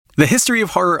The History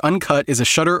of Horror Uncut is a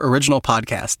Shudder original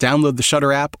podcast. Download the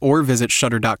Shudder app or visit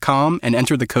shudder.com and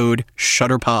enter the code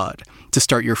SHUDDERPOD to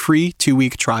start your free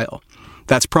 2-week trial.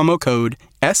 That's promo code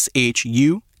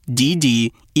SHUDDERPOD.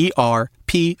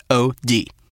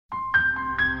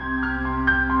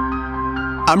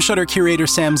 I'm Shudder curator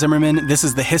Sam Zimmerman. This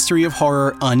is The History of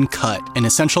Horror Uncut, an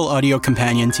essential audio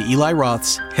companion to Eli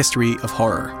Roth's History of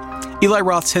Horror. Eli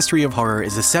Roth's History of Horror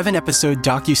is a 7-episode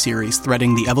docuseries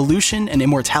threading the evolution and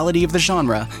immortality of the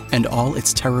genre and all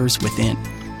its terrors within.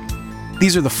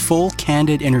 These are the full,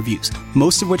 candid interviews,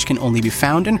 most of which can only be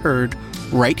found and heard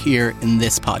right here in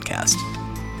this podcast.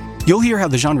 You'll hear how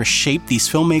the genre shaped these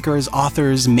filmmakers,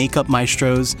 authors, makeup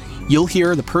maestros. You'll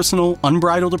hear the personal,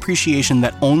 unbridled appreciation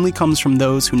that only comes from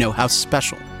those who know how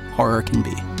special horror can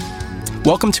be.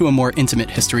 Welcome to a more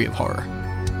intimate history of horror.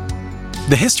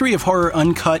 The History of Horror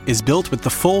Uncut is built with the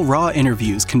full raw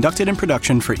interviews conducted in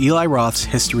production for Eli Roth's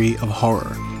History of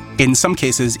Horror. In some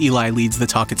cases, Eli leads the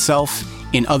talk itself.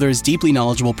 In others, deeply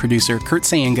knowledgeable producer Kurt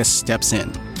Sayengas steps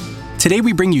in. Today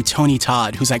we bring you Tony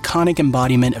Todd, whose iconic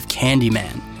embodiment of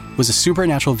Candyman was a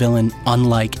supernatural villain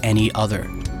unlike any other.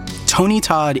 Tony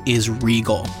Todd is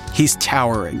regal. He's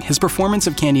towering. His performance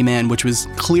of Candyman, which was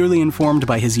clearly informed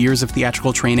by his years of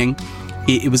theatrical training,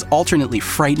 it was alternately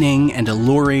frightening and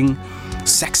alluring,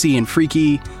 sexy and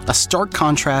freaky, a stark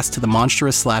contrast to the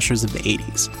monstrous slashers of the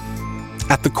 80s.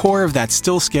 At the core of that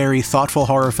still scary, thoughtful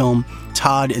horror film,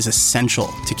 Todd is essential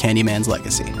to Candyman's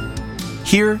legacy.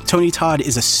 Here, Tony Todd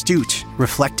is astute,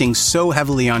 reflecting so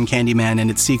heavily on Candyman and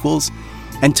its sequels,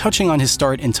 and touching on his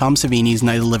start in Tom Savini's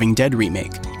Night of the Living Dead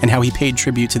remake, and how he paid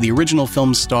tribute to the original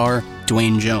film's star,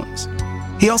 Dwayne Jones.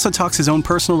 He also talks his own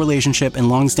personal relationship and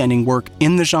long-standing work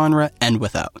in the genre and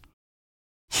without.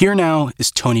 Here now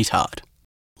is Tony Todd.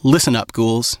 Listen up,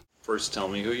 ghouls. First, tell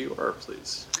me who you are,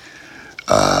 please.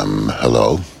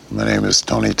 Hello. My name is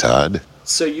Tony Todd.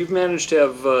 So you've managed to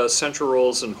have central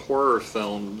roles in horror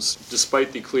films,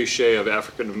 despite the cliche of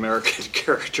African-American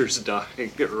characters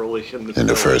dying early in the films. In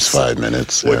the first 5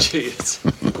 minutes. What do you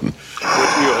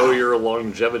owe your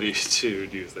longevity to,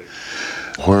 do you think?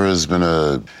 Horror has been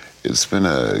a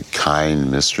kind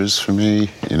mistress for me.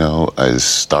 You know, I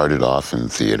started off in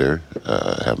theater.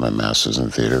 I have my master's in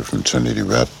theater from Trinity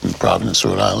Rep in Providence,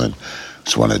 Rhode Island.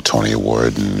 Just won a Tony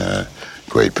Award and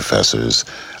great professors.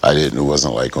 It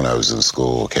wasn't like when I was in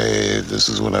school, okay, this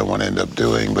is what I want to end up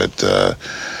doing, but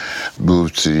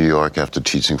moved to New York after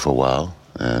teaching for a while.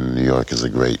 And New York is a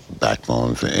great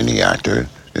backbone for any actor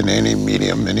in any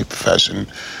medium, any profession,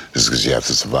 just because you have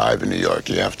to survive in New York.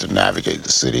 You have to navigate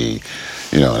the city,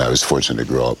 and I was fortunate to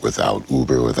grow up without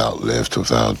Uber, without Lyft,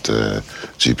 without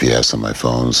GPS on my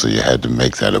phone, so you had to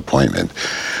make that appointment.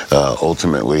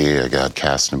 Ultimately, I got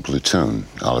cast in Platoon,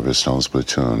 Oliver Stone's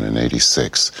Platoon in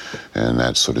 '86, and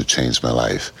that sort of changed my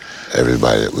life.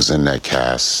 Everybody that was in that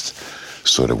cast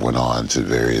sort of went on to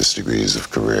various degrees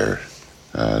of career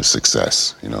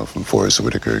success, from Forrest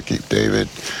Whitaker, Keith David,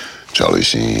 Charlie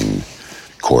Sheen,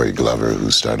 Corey Glover,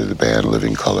 who started the band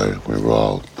Living Color. We were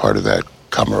all part of that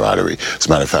camaraderie. As a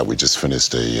matter of fact, we just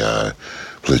finished a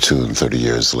Platoon 30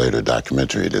 Years Later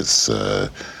documentary that's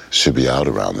should be out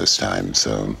around this time.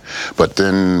 But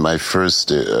then my first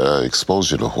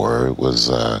exposure to horror was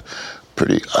a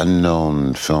pretty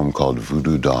unknown film called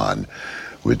Voodoo Dawn,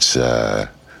 which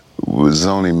was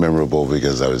only memorable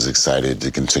because I was excited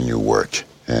to continue work.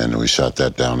 And we shot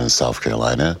that down in South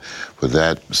Carolina. With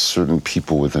that, certain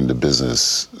people within the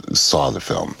business saw the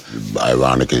film.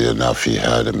 Ironically enough, he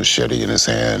had a machete in his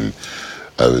hand.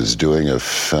 I was doing a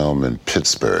film in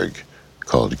Pittsburgh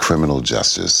called Criminal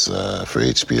Justice for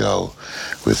HBO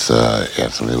with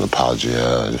Anthony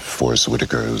LaPaglia, Forrest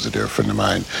Whitaker, who's a dear friend of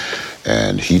mine.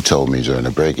 And he told me during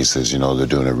the break, he says, they're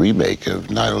doing a remake of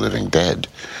Night of the Living Dead.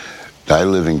 Night of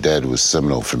the Living Dead was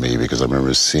seminal for me because I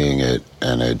remember seeing it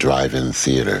in a drive-in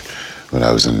theater when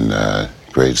I was in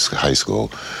high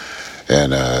school.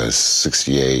 And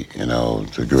 68,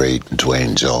 the great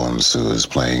Dwayne Jones, who was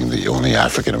playing the only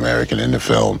African-American in the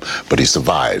film, but he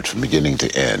survived from beginning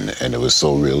to end, and it was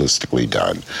so realistically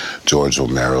done. George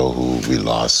Romero, who we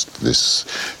lost this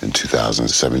in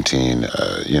 2017,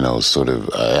 I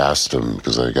asked him,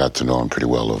 because I got to know him pretty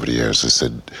well over the years, I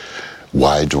said,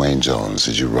 why Dwayne Jones?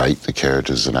 Did you write the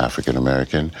character as an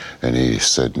African-American? And he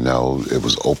said, no, it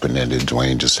was open-ended.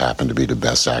 Dwayne just happened to be the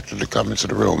best actor to come into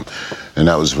the room. And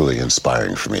that was really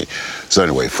inspiring for me. So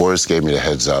anyway, Forrest gave me the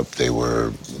heads up. They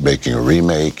were making a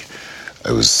remake.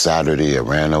 It was Saturday. I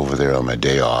ran over there on my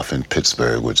day off in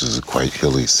Pittsburgh, which is a quite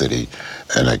hilly city.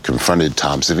 And I confronted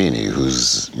Tom Savini,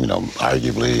 who's,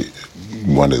 arguably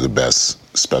one of the best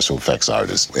special effects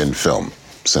artists in film.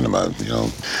 cinema,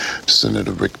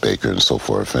 Senator Rick Baker and so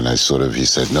forth. And he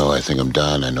said, no, I think I'm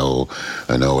done. I know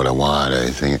what I want.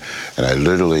 And I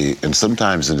literally, and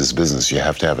sometimes in this business, you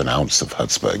have to have an ounce of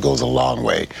chutzpah. It goes a long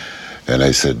way. And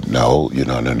I said, no, you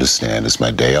don't understand. It's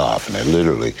my day off. And I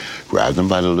literally grabbed him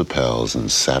by the lapels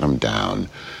and sat him down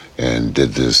and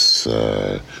did this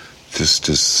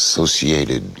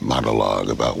dissociated monologue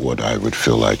about what I would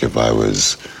feel like if I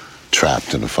was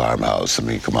trapped in a farmhouse. I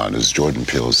mean, come on, as Jordan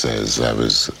Peele says, I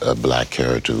was a black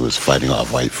character who was fighting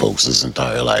off white folks his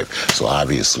entire life. So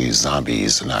obviously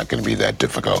zombies are not going to be that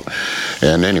difficult.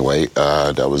 And anyway,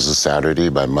 that was a Saturday.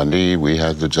 By Monday, we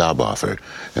had the job offer.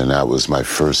 And that was my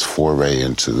first foray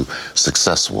into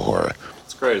successful horror.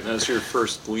 Great. That was your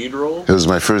first lead role? It was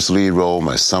my first lead role.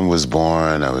 My son was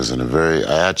born.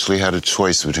 I actually had a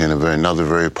choice between another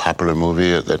very popular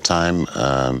movie at that time,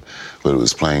 but it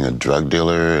was playing a drug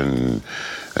dealer, and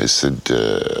I said,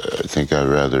 I think I'd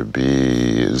rather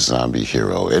be a zombie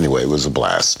hero. Anyway, it was a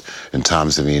blast. And Tom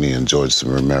Savini and George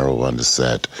Romero on the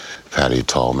set, Patty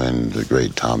Tallman, the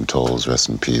great Tom Tolles, rest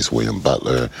in peace, William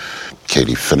Butler,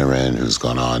 Katie Finneran, who's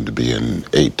gone on to be in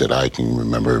 8 that I can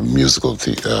remember, musical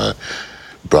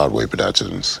Broadway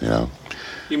productions,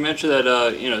 You mentioned that,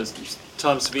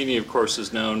 Tom Savini, of course,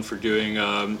 is known for doing,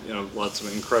 lots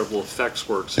of incredible effects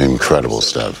works. Incredible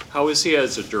stuff. How is he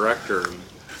as a director?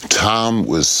 Tom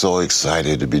was so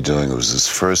excited to be doing it. It was his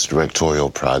first directorial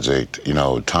project.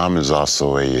 Tom is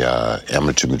also a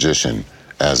amateur magician,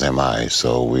 as am I.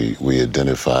 So we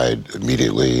identified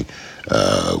immediately.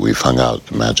 We've hung out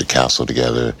at Magic Castle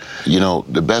together.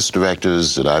 The best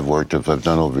directors that I've worked with, I've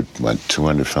done over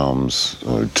 200 films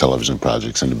or television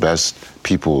projects, and the best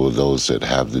people are those that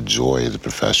have the joy of the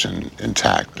profession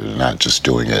intact. They're not just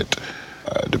doing it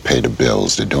to pay the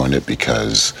bills. They're doing it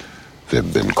because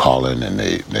they've been calling, and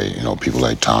they people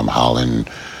like Tom Holland,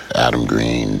 Adam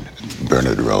Green,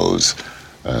 Bernard Rose.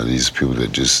 These people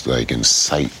that just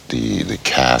incite the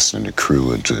cast and the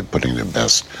crew into putting their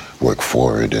best work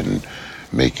forward and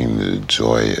making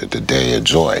the day a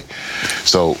joy.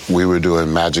 So we were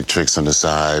doing magic tricks on the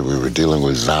side. We were dealing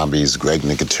with zombies. Greg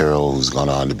Nicotero, who's gone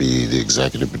on to be the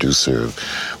executive producer of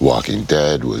Walking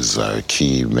Dead, was our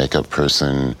key makeup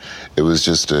person. It was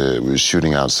we were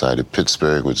shooting outside of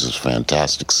Pittsburgh, which is a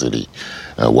fantastic city,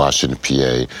 Washington,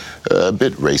 PA. A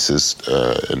bit racist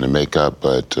in the makeup,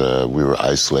 but we were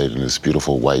isolated in this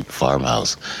beautiful white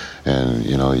farmhouse. And,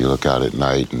 you look out at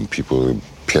night and people are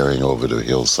peering over the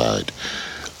hillside.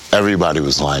 Everybody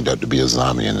was lined up to be a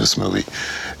zombie in this movie.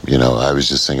 I was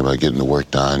just thinking about getting the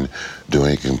work done,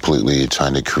 doing it completely,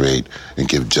 trying to create and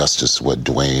give justice to what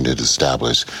Dwayne had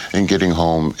established, and getting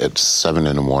home at 7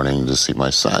 in the morning to see my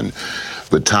son.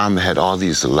 But Tom had all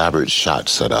these elaborate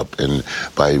shots set up, and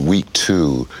by week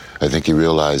 2, I think he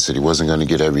realized that he wasn't going to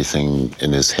get everything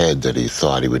in his head that he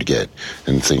thought he would get,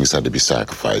 and things had to be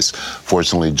sacrificed.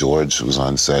 Fortunately, George was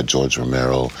on set, George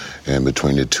Romero, and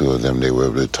between the two of them, they were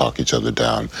able to talk each other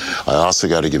down. I also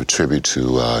got to give a tribute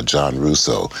to John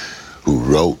Russo, who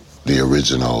wrote the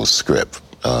original script.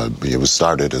 It was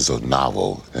started as a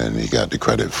novel, and he got the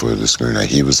credit for the screenplay.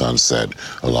 He was on set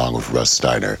along with Russ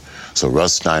Steiner. So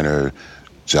Russ Steiner,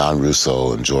 John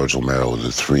Russo, and George Romero were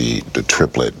the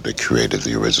triplet that created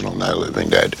the original Night of the Living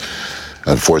Dead.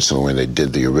 Unfortunately, when they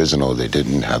did the original, they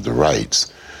didn't have the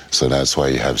rights. So that's why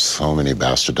you have so many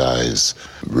bastardized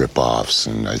rip-offs.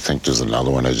 And I think there's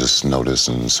another one I just noticed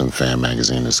in some fan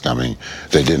magazine that's coming.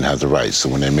 They didn't have the rights. So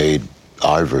when they made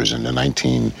our version, the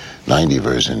 1990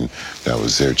 version, that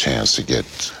was their chance to get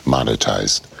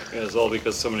monetized. Yeah, it's all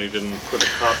because somebody didn't put a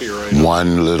copyright on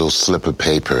one little slip of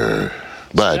paper.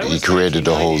 But he created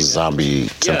the whole zombie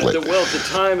template. Yeah, at the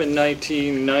time in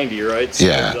 1990, right?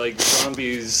 So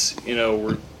zombies,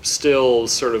 were still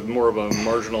sort of more of a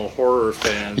marginal horror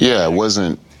fan. Yeah, it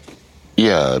wasn't.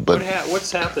 Yeah, but what's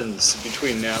happened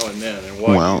between now and then, and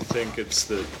why do you think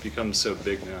it's become so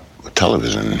big now?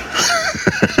 Television.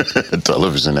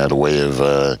 Television had a way of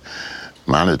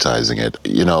monetizing it.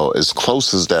 As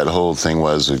close as that whole thing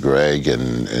was with Greg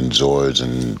and George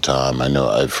and Tom, I know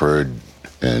I've heard.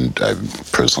 And I've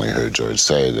personally heard George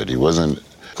say that he wasn't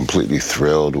completely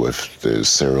thrilled with the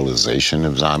serialization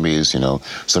of zombies.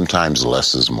 Sometimes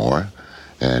less is more.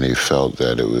 And he felt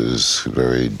that it was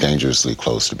very dangerously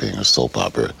close to being a soap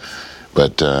opera.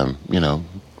 But,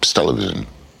 it's television.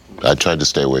 I tried to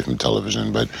stay away from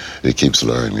television, but it keeps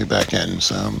luring me back in,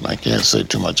 so I can't say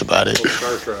too much about it.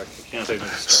 Star Trek. You can't say much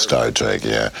Star Trek,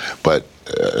 yeah. But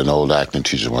an old acting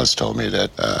teacher once told me that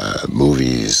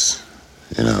movies...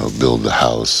 build the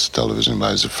house, television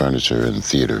buys the furniture, and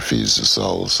theater feeds the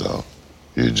soul. So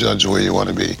you judge where you want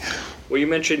to be. Well, you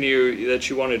mentioned that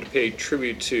you wanted to pay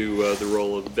tribute to the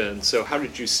role of Ben. So how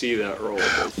did you see that role?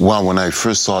 Well, when I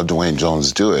first saw Duane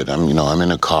Jones do it, I'm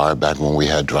in a car back when we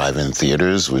had drive-in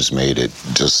theaters, which made it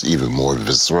just even more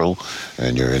visceral.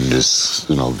 And you're in this,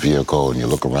 vehicle, and you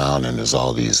look around, and there's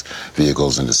all these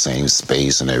vehicles in the same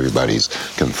space, and everybody's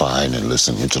confined and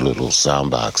listening to a little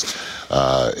sound box.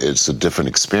 It's a different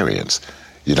experience.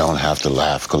 You don't have to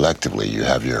laugh collectively. You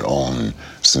have your own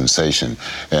sensation.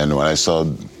 And when I saw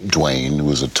Duane, who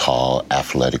was a tall,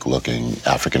 athletic-looking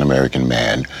African-American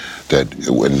man, that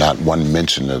not one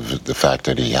mention of the fact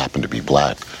that he happened to be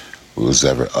black was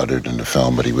ever uttered in the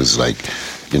film, but he was like,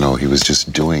 he was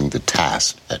just doing the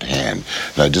task at hand.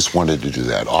 And I just wanted to do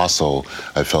that. Also,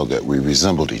 I felt that we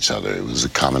resembled each other. It was a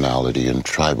commonality in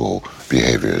tribal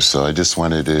behavior. So I just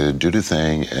wanted to do the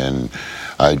thing, and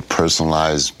I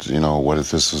personalized, what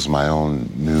if this was my own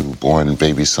newborn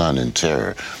baby son in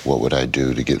terror? What would I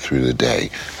do to get through the day?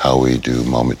 How we do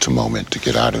moment to moment to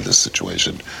get out of this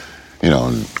situation? And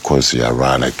of course, the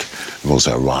most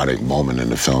ironic moment in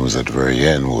the film is at the very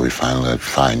end, where we finally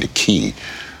find the key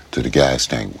to the gas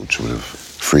tank, which would have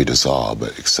freed us all,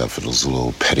 but except for those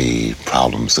little petty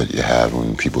problems that you have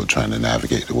when people are trying to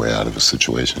navigate the way out of a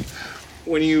situation.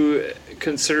 When you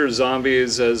consider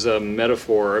zombies as a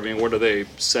metaphor, what are they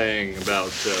saying about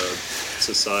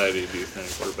society, do you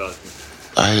think, or about...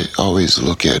 I always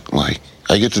look at,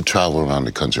 I get to travel around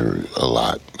the country a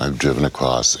lot. I've driven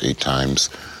across 8 times,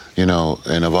 and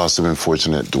I've also been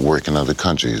fortunate to work in other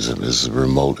countries, and as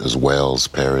remote as Wales,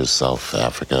 Paris, South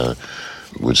Africa,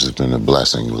 which has been a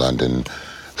blessing, London.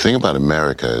 The thing about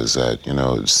America is that,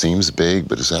 it seems big,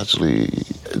 but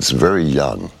it's very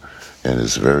young. And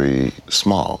it's very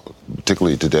small.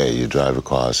 Particularly today, you drive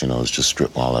across, it's just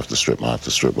strip mall after strip mall after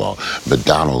strip mall.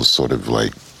 McDonald's sort of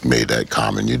made that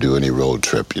common. You do any road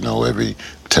trip, every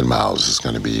 10 miles is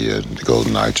going to be the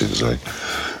Golden Arches, right?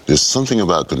 There's something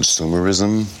about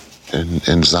consumerism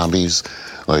in zombies,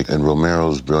 like in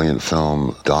Romero's brilliant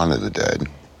film, Dawn of the Dead,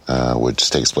 which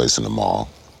takes place in a mall.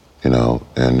 And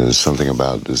there's something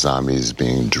about the zombies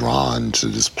being drawn to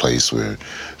this place where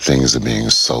things are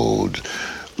being sold,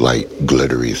 light,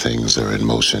 glittery things are in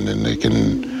motion, and they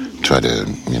can try to,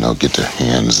 get their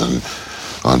hands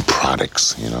on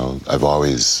products. I've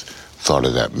always thought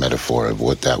of that metaphor of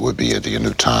what that would be at the end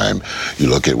of time. You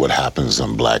look at what happens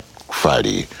on Black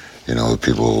Friday,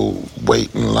 people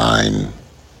wait in line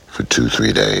for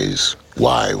 2-3 days.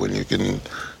 Why, when you can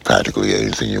practically get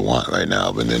anything you want right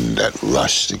now? But then that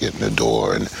rush to get in the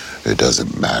door, and it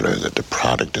doesn't matter that the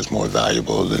product is more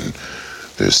valuable than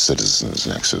their citizens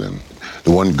next to them.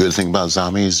 The one good thing about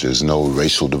zombies, there's no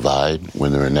racial divide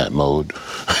when they're in that mode.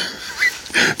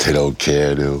 They don't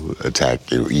care to attack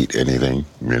or eat anything,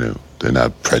 They're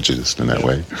not prejudiced in that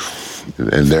way.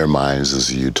 In their minds, it's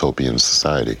a utopian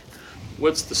society.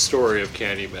 What's the story of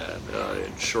Candyman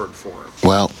in short form?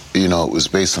 Well, it was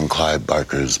based on Clive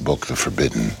Barker's book, The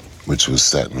Forbidden, which was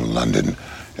set in London.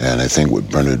 And I think what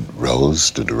Bernard Rose,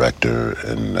 the director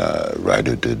and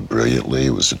writer, did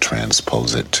brilliantly was to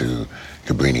transpose it to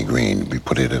Cabrini Green. We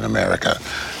put it in America.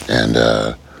 And,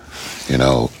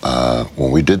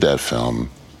 when we did that film,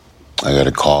 I got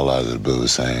a call out of the blue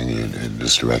saying,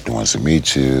 this director wants to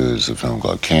meet you. It's a film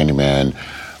called Candyman.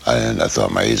 And I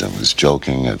thought my agent was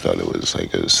joking. I thought it was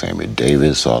like a Sammy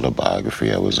Davis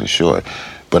autobiography. I wasn't sure.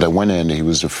 But I went in, he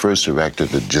was the first director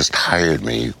that just hired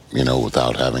me,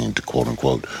 without having to, quote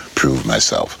unquote, prove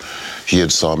myself. He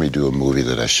had saw me do a movie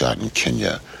that I shot in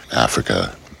Kenya,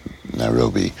 Africa,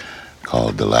 Nairobi,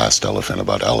 called The Last Elephant,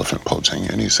 about elephant poaching.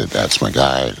 And he said, that's my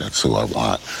guy, that's who I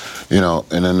want.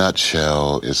 In a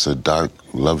nutshell, it's a dark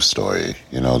love story.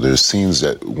 There's scenes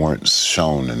that weren't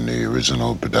shown in the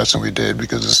original production we did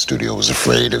because the studio was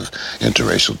afraid of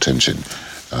interracial tension.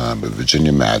 But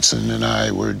Virginia Madsen and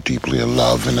I were deeply in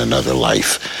love in another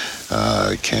life.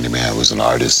 Candyman was an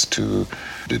artist who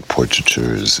did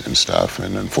portraitures and stuff,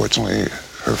 and unfortunately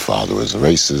her father was a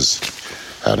racist,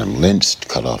 had him lynched,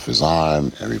 cut off his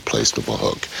arm, and replaced with a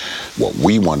hook. What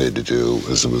we wanted to do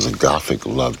was, it was a gothic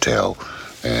love tale,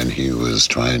 and he was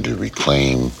trying to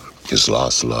reclaim his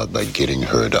lost love by getting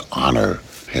her to honor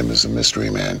him as a mystery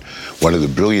man. One of the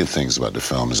brilliant things about the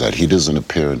film is that he doesn't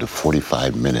appear until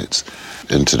 45 minutes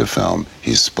into the film.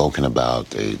 He's spoken about,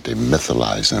 they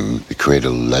mythologize him, they create a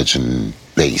legend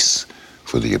base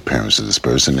for the appearance of this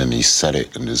person, and he set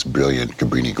it in this brilliant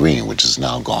Cabrini Green, which is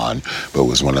now gone, but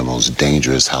was one of the most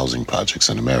dangerous housing projects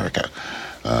in America.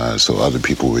 So other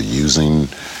people were using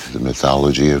the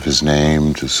mythology of his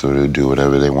name to sort of do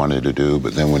whatever they wanted to do,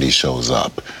 but then when he shows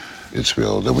up, it's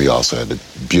real. Then we also had the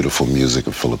beautiful music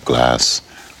of Philip Glass,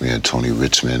 We had Tony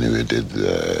Richmond, who did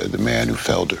The Man Who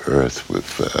Fell to Earth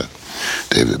with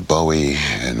David Bowie,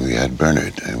 and we had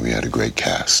Bernard, and we had a great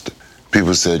cast.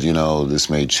 People said, this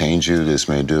may change you, this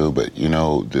may do, but,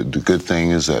 the good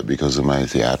thing is that because of my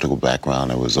theatrical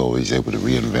background, I was always able to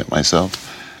reinvent myself.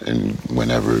 And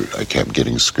whenever I kept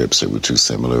getting scripts that were too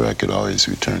similar, I could always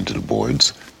return to the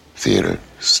boards. Theater,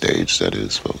 stage, that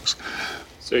is, folks.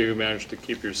 So you managed to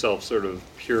keep yourself sort of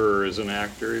pure as an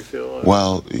actor, you feel like?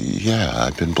 Well, yeah,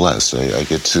 I've been blessed. I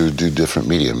get to do different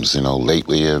mediums.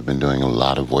 Lately I've been doing a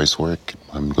lot of voice work.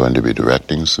 I'm going to be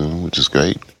directing soon, which is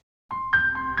great.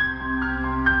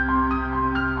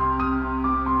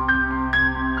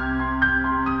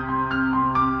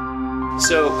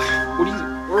 So,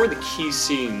 what were the key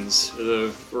scenes,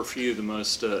 or for you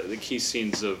the key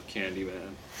scenes of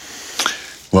Candyman?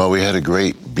 Well, we had a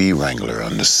great bee wrangler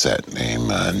on the set named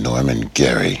Norman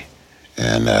Gary.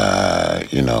 And,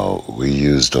 we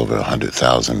used over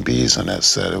 100,000 bees on that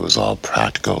set. It was all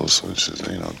practicals, which is,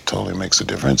 totally makes a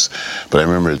difference. But I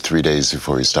remember 3 days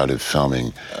before we started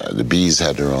filming, the bees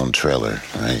had their own trailer,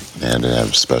 right? They had to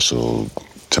have special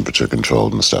temperature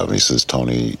controlled and stuff. And he says,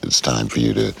 Tony, it's time for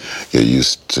you to get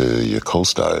used to your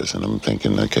co-stars. And I'm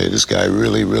thinking, okay, this guy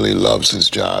really, really loves his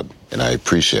job. And I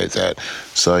appreciate that.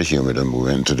 So I humored him. We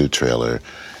went into the trailer.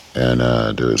 And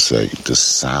there was like this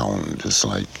sound, this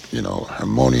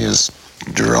harmonious,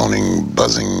 droning,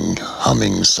 buzzing,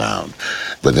 humming sound.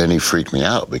 But then he freaked me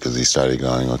out because he started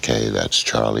going, okay, that's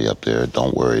Charlie up there.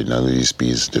 Don't worry, none of these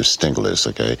bees, they're stingless,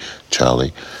 okay?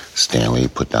 Charlie, Stanley,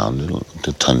 put down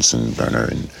the Tunson burner.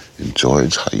 And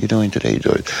George, how you doing today,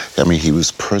 George? I mean, he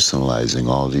was personalizing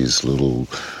all these little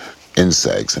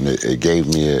insects. And it gave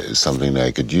me something that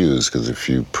I could use because if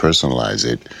you personalize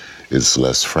it, it's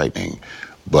less frightening.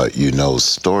 But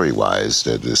story-wise,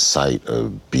 that the sight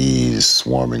of bees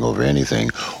swarming over anything,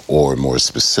 or more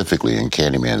specifically in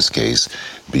Candyman's case,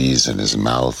 bees in his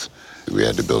mouth. We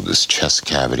had to build this chest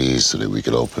cavity so that we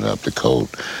could open up the coat,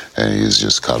 and he was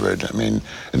just covered. I mean,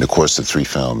 in the course of 3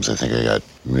 films, I think I got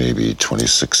maybe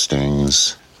 26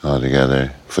 stings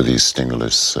altogether for these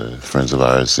stingless friends of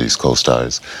ours, these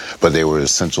co-stars. But they were an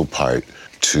essential part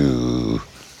to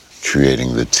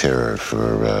creating the terror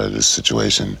for this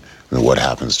situation. I mean, what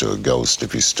happens to a ghost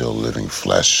if he's still living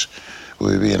flesh?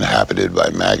 Will he be inhabited by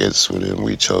maggots? Well,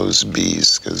 we chose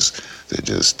bees because they're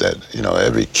just that,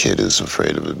 every kid is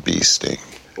afraid of a bee sting.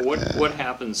 But what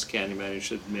happens to Candyman? You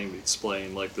should maybe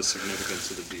explain, the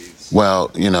significance of the bees. Well,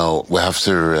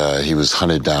 after he was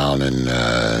hunted down and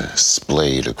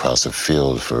splayed across a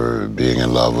field for being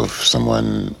in love with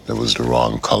someone that was the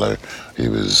wrong color, he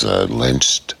was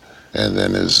lynched. And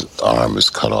then his arm was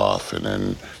cut off. And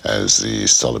then as the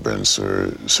celebrants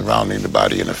were surrounding the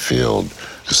body in a field,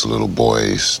 this little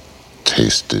boy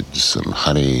tasted some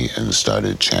honey and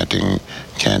started chanting,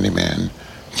 Candyman,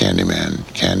 Candyman,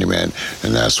 Candyman.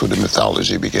 And that's where the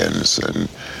mythology begins. And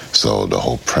so the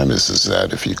whole premise is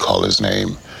that if you call his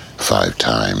name 5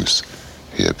 times,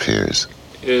 he appears.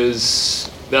 Is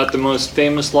that the most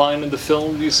famous line of the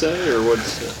film, do you say, or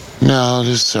what's it? No,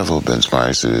 there's several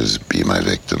benchmarks. There's Be My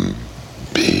Victim,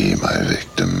 Be My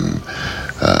Victim.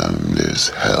 There's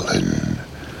Helen.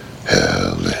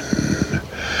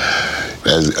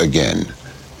 Again,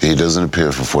 he doesn't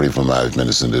appear for 45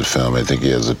 minutes into the film. I think he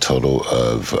has a total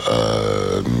of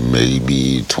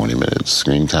maybe 20 minutes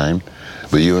screen time.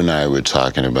 But you and I were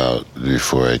talking about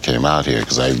before I came out here,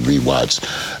 because I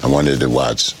wanted to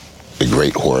watch a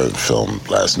great horror film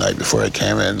last night before I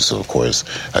came in. So, of course,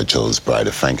 I chose Bride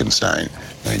of Frankenstein,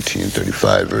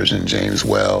 1935 version, James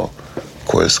Whale. Of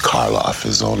course, Karloff,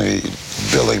 his only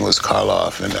billing was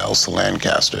Karloff and Elsa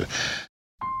Lancaster.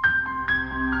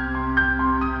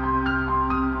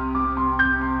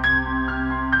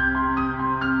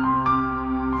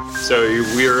 So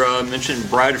we were mentioning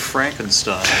Bride of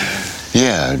Frankenstein.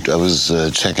 Yeah, I was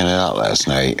checking it out last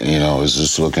night. I was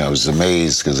just looking. I was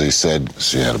amazed because they said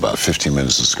she had about 15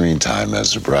 minutes of screen time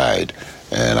as the bride.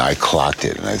 And I clocked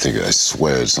it, and I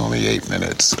swear it's only 8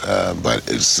 minutes. But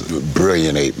it's a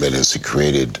brilliant 8 minutes. It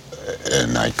created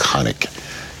an iconic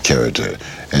character.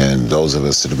 And those of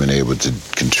us that have been able to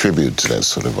contribute to that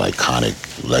sort of iconic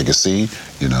legacy,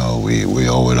 we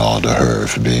owe it all to her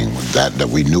for being that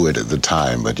we knew it at the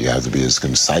time, but you have to be as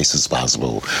concise as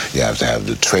possible. You have to have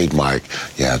the trademark.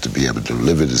 You have to be able to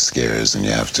deliver the scares, and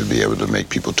you have to be able to make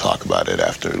people talk about it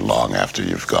long after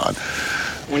you've gone.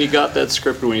 When you got that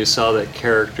script, when you saw that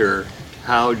character,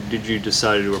 how did you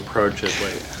decide to approach it?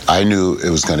 I knew it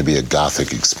was going to be a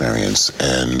gothic experience,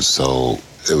 and so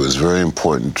it was very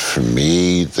important for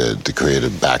me to create a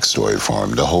backstory for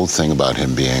him. The whole thing about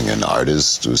him being an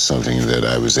artist was something that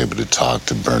I was able to talk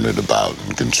to Bernard about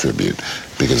and contribute,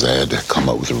 because I had to come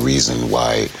up with a reason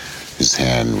why his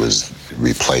hand was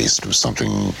replaced with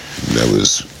something that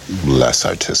was less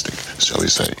artistic, shall we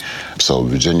say. So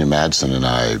Virginia Madsen and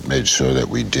I made sure that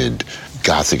we did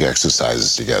Gothic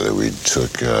exercises together. We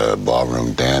took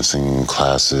ballroom dancing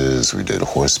classes, we did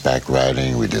horseback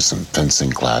riding, we did some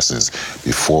fencing classes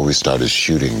before we started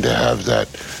shooting to have that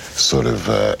sort of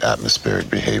atmospheric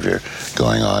behavior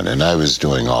going on. And I was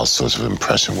doing all sorts of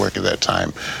impression work at that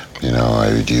time. You know,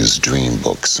 I would use dream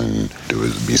books, and there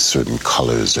would be certain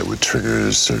colors that would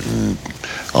trigger certain,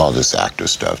 all this actor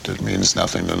stuff that means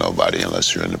nothing to nobody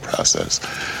unless you're in the process.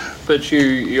 But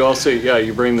you also,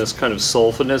 you bring this kind of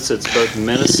soulfulness. It's both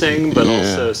menacing, but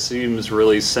also seems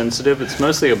really sensitive. It's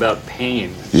mostly about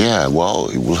pain. Yeah, well,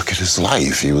 look at his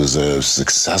life. He was a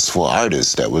successful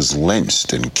artist that was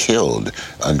lynched and killed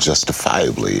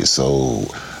unjustifiably. So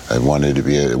I wanted to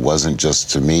be, it wasn't just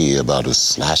to me about a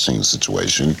slashing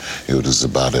situation. It was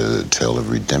about a tale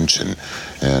of redemption.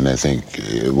 And I think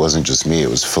it wasn't just me, it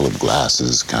was Philip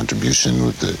Glass's contribution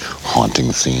with the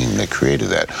haunting theme that created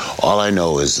that. All I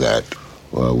know is that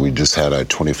we just had our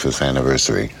 25th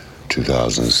anniversary,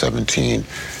 2017,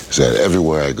 is that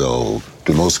everywhere I go,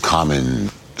 the most common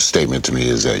statement to me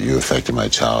is that you affected my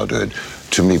childhood.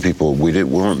 Too many people, we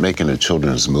weren't making a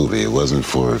children's movie. It wasn't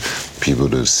for people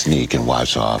to sneak and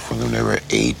watch off when they were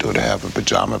 8 or to have a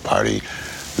pajama party.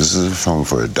 This is a film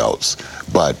for adults.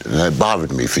 But, and that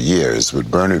bothered me for years,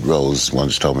 but Bernard Rose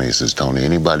once told me, he says, Tony,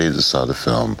 anybody that saw the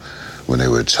film when they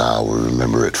were a child will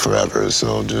remember it forever.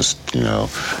 So just, you know,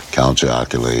 count your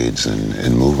accolades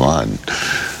and move on.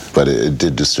 But it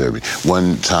did disturb me.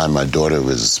 One time my daughter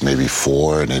was maybe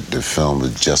 4 and the film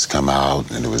had just come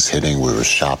out and it was hitting. We were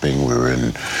shopping. We were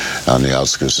on the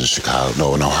outskirts of Chicago,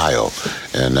 no, in Ohio.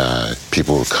 And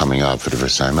people were coming up for the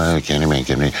first time, oh, Candyman.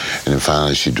 And then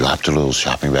finally she dropped her little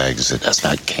shopping bag and said, that's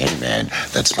not Candyman,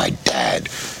 that's my dad.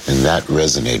 And that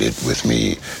resonated with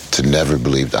me, to never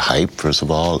believe the hype, first of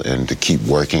all, and to keep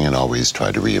working and always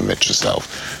try to reinvent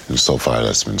yourself. And so far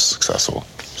that's been successful.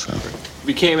 So.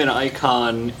 Became an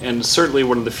icon, and certainly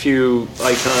one of the few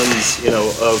icons,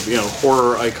 of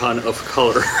horror icon of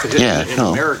color in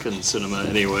American cinema,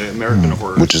 anyway, American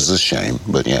horror. Which is a shame,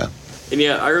 but yeah. And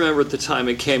I remember at the time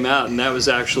it came out, and that was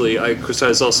actually, because I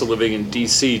was also living in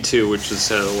D.C. too, which has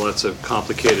had lots of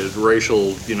complicated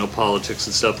racial, politics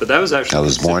and stuff. But that was actually. I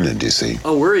was born in D.C.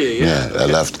 Oh, were you? Yeah. Okay.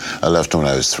 I left when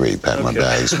I was 3. Packed my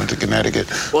bags, went to Connecticut.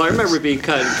 Well, I remember being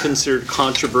kind of considered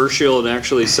controversial, and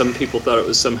actually some people thought it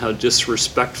was somehow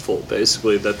disrespectful,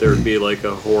 basically, that there would be like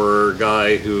a horror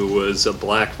guy who was a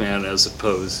black man as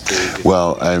opposed to.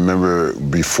 Well, I remember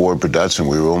before production,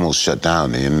 we were almost shut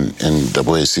down. The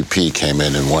NAACP came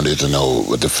in and wanted to know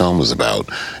what the film was about,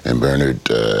 and Bernard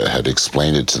had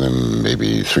explained it to them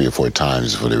maybe 3 or 4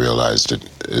 times before they realized it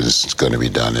is going to be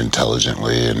done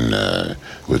intelligently and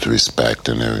with respect,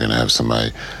 and they were going to have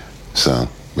somebody. So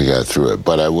we got through it.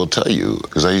 But I will tell you,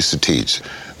 because I used to teach,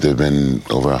 there have been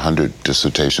over 100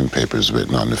 dissertation papers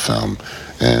written on the film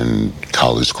and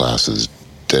college classes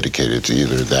dedicated to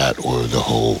either that or the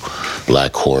whole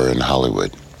black horror in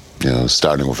Hollywood.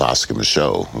 Starting with Oscar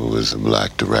Micheaux, who was a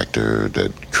black director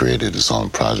that created his own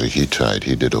project. He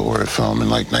did a horror film in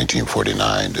like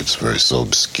 1949 that's so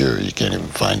obscure you can't even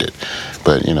find it.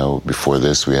 But, before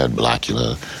this we had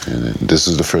Blackula, and this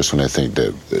is the first one I think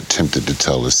that attempted to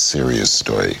tell a serious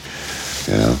story,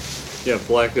 Yeah,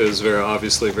 Blackula is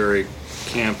obviously very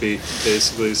campy,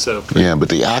 basically, so. Yeah, but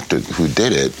the actor who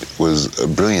did it was a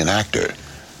brilliant actor.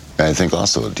 I think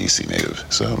also a DC native,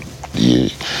 so. You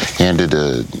handed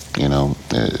a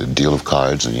deal of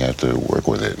cards, and you have to work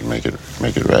with it and make it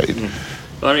right.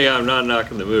 Mm-hmm. I'm not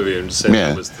knocking the movie. I'm just saying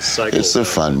it was the cycle. It's a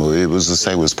fun movie. It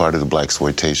was part of the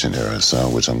blaxploitation era, so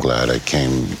which I'm glad I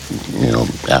came,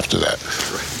 after that.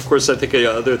 Right. Of course, I think the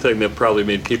other thing that probably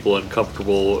made people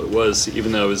uncomfortable was,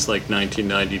 even though it was like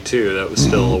 1992, that was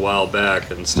still a while back,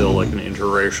 and still like an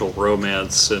interracial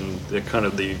romance, and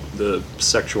the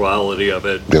sexuality of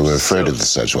it. They were afraid of the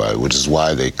sexuality, which is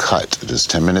why they cut. There's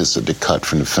 10 minutes that they cut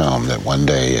from the film that one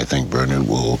day I think Bernard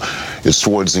it's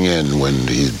towards the end when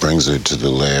he brings her to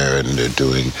the lair, and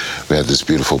we had this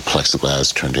beautiful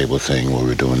plexiglass turntable thing where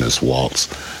we're doing this waltz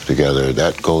together.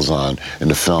 That goes on in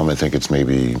the film. I think it's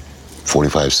maybe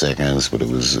 45 seconds, but it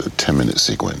was a 10-minute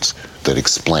sequence that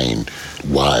explained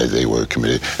why they were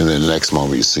committed. And then the next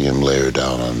moment you see him lay her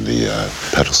down on the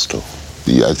pedestal.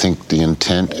 I think the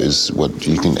intent is what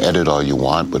you can edit all you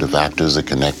want, but if actors are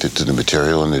connected to the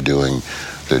material and they're doing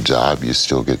their job, you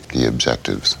still get the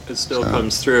objectives. It still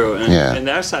comes through. And, Yeah. and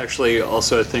that's actually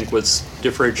also, I think, what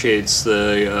differentiates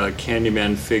the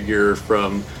Candyman figure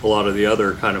from a lot of the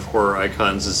other kind of horror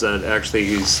icons is that actually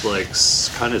he's like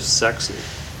kind of sexy.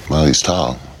 Well, he's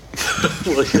tall.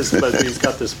 Well, but he's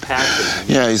got this passion.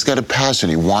 Yeah, he's got a passion.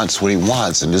 He wants what he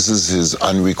wants, and this is his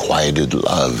unrequited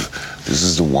love. This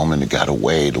is the woman that got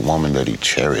away, the woman that he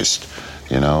cherished,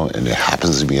 you know, and it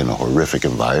happens to be in a horrific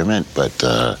environment, but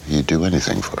he'd do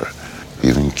anything for her,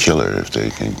 even kill her if they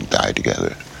can die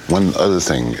together. One other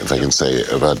thing, if I can say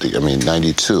about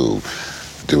 92,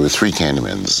 there were 3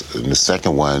 Candymans. In the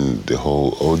second one, the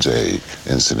whole OJ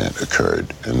incident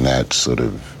occurred, and that sort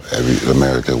of,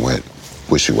 America went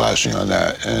wishy-washy on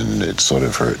that, and it sort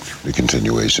of hurt the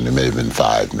continuation. There may have been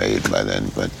 5 made by then,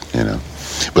 but you know.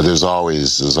 But there's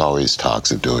always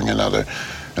talks of doing another.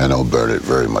 I know Burdett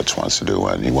very much wants to do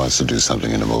one. He wants to do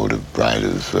something in the mode of Bride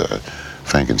of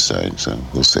Frankenstein, so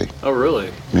we'll see. Oh, really?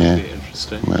 Yeah. That'd be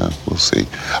interesting. Well, we'll see.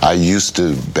 I used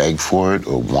to beg for it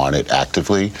or want it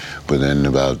actively, but then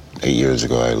about 8 years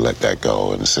ago, I let that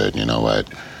go and said, you know what,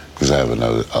 because I have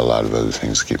a lot of other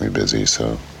things to keep me busy,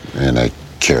 so, and I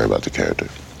care about the character.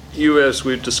 You, as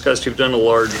we've discussed, you've done a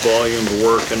large volume of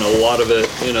work, and a lot of it,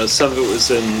 you know, some of it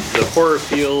was in the horror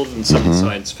field and some in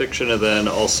science fiction, and then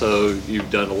also you've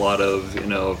done a lot of, you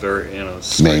know, very, you know,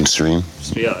 Mainstream.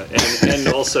 Yeah, and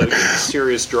also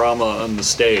serious drama on the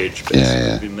stage,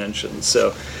 basically, you mentioned.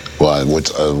 So, well,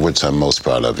 which I'm most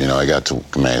proud of, you know, I got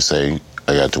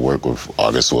to work with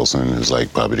August Wilson, who's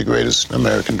like probably the greatest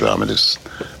American dramatist.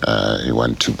 He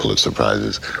won 2 Pulitzer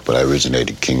Prizes, but I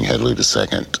originated King Hedley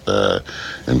II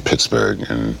in Pittsburgh,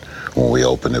 and when we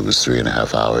opened, it was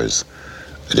 3.5 hours.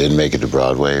 I didn't make it to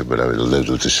Broadway, but I lived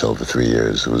with the show for 3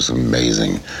 years. It was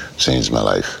amazing, changed my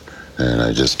life, and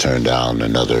I just turned down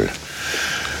another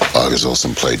August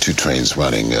Wilson play, 2 Trains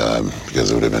Running, because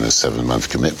it would have been a 7-month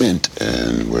commitment,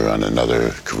 and we're on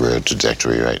another career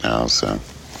trajectory right now, so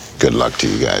good luck to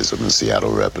you guys up in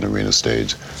Seattle Rep and Arena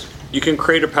Stage. you can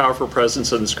create a powerful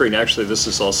presence on the screen. Actually, this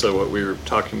is also what we were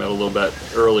talking about a little bit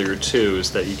earlier too,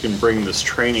 is that you can bring this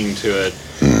training to it.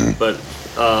 But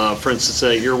for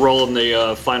instance, your role in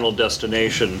the Final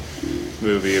Destination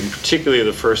movie, and particularly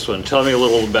the first one, tell me a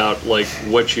little about like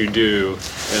what you do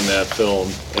in that film,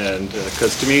 and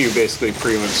because to me you basically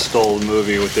pretty much stole the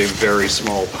movie with a very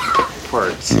small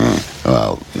parts.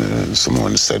 Well,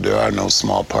 someone said there are no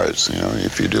small parts, you know,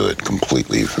 if you do it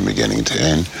completely from beginning to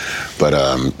end. But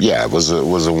yeah, it was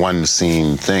a one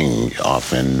scene thing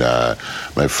often.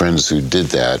 My friends who did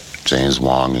that, James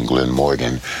Wong and Glenn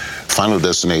Morgan, Final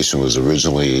Destination was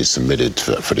originally submitted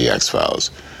for the X-Files.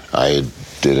 I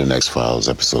did an X-Files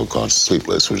episode called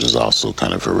Sleepless, which is also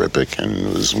kind of horrific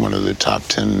and was one of the top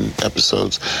 10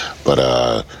 episodes.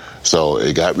 But so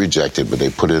it got rejected, but they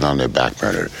put it on their back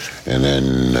burner. And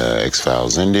then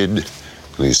X-Files ended,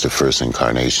 at least the first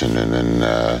incarnation, and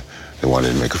then they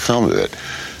wanted to make a film of it.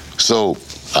 So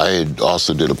I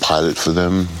also did a pilot for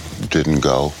them, didn't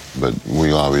go, but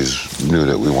we always knew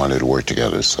that we wanted to work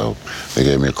together, so they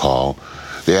gave me a call.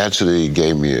 They actually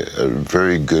gave me a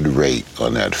very good rate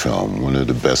on that film, one of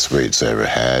the best rates I ever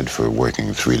had for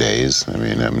working 3 days. I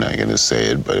mean, I'm not going to say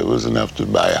it, but it was enough to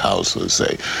buy a house, let's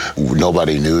say.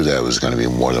 Nobody knew that it was going to be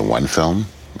more than one film.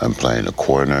 I'm playing the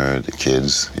coroner, the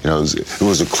kids. You know, it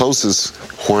was the closest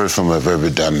horror film I've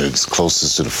ever done that's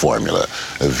closest to the formula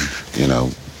of, you know,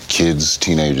 kids,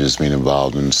 teenagers being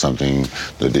involved in something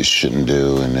that they shouldn't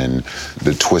do. And then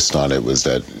the twist on it was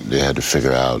that they had to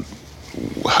figure out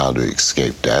how to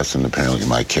escape death, and apparently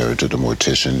my character, the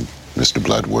mortician, Mr.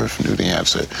 Bloodworth, knew the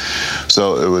answer.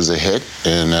 So it was a hit,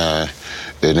 and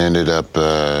it ended up,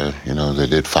 you know, they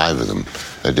did 5 of them.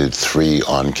 I did 3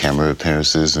 on-camera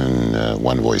appearances and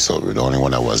 1 voiceover. The only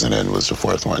one I wasn't in was the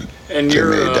 4th one. And they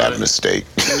made that mistake.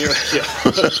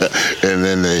 And, and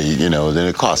then they, you know, then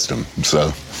it cost them,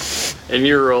 so. And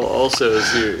your role also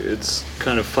is it's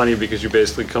kind of funny because you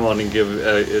basically come on and give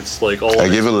it's like all. I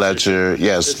give a lecture.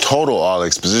 Yes, total all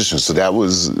exposition. So that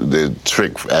was the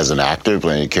trick as an actor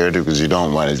playing a character, because you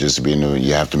don't want it just to be new.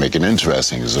 You have to make it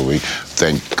interesting. So we,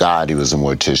 thank God, he was a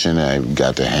mortician. I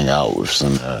got to hang out with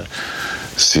some.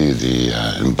 See the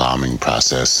embalming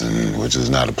process, and which is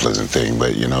not a pleasant thing,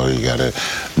 but you know, you gotta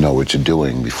know what you're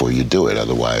doing before you do it.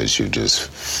 Otherwise, you're just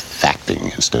facting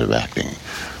instead of acting.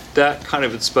 That kind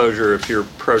of exposure, if you're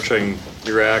approaching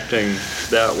your acting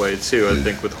that way too, I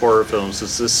think with horror films,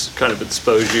 does this kind of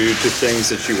expose you to things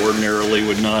that you ordinarily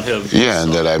would not have? Yeah,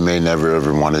 and that I may never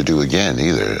ever want to do again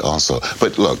either, also.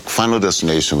 But look, Final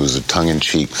Destination was a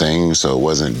tongue-in-cheek thing, so it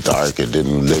wasn't dark, it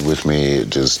didn't live with me, it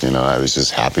just, you know, I was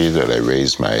just happy that I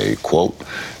raised my quote,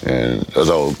 And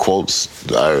although quotes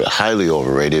are highly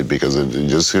overrated because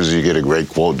just because you get a great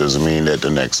quote doesn't mean that the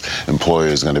next employer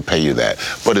is going to pay you that.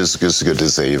 But it's just good to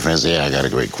say to your friends, yeah, I got a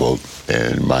great quote.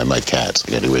 And my cats,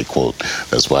 I got a great quote.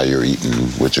 That's why you're eating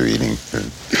what you're eating.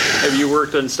 Have you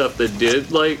worked on stuff that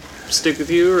did, like, stick with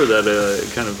you or that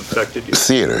kind of affected you?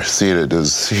 Theater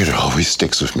always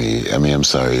sticks with me. I mean, I'm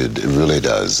sorry, it really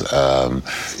does.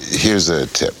 Here's a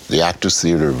tip. The Actors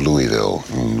Theater of Louisville,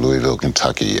 in Louisville,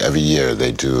 Kentucky, every year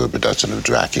they do a production of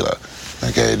Dracula.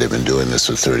 Okay, they've been doing this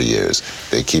for 30 years.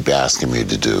 They keep asking me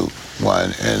to do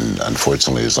one, and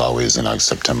unfortunately it's always in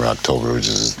September, October, which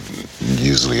is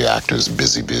usually actors'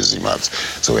 busy months.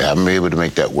 So we haven't been able to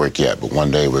make that work yet, but one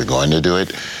day we're going to do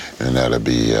it, and that'll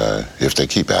be, if they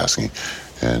keep asking,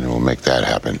 and we'll make that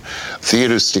happen.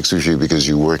 Theater sticks with you because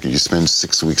you spend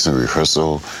 6 weeks in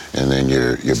rehearsal, and then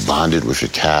you're bonded with your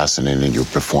cast, and then you're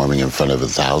performing in front of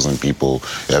 1,000 people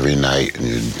every night, and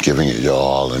you're giving it your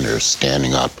all, and they're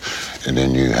standing up, and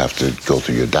then you have to go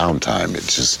through your downtime.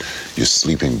 It's just, you're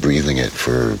sleeping, breathing it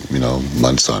for,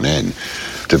 months on end.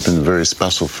 They've been very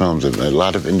special films, and a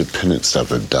lot of independent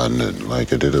stuff I've done.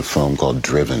 Like I did a film called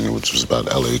Driven, which was about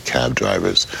LA cab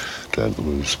drivers. That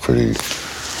was pretty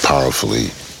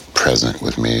powerfully present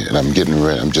with me. And I'm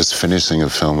just finishing a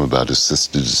film about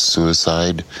assisted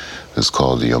suicide. It's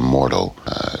called The Immortal.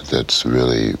 That's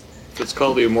really... It's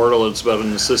called The Immortal. It's about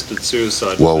an assisted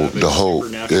suicide. Well,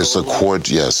 there's a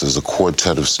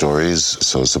quartet of stories.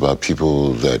 So it's about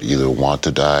people that either want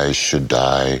to die, should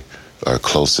die, are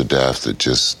close to death that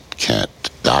just can't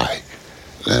die.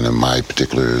 And in my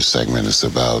particular segment, it's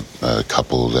about a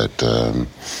couple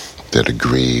that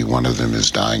agree. One of them is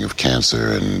dying of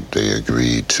cancer, and they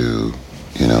agree to,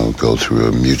 go through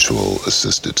a mutual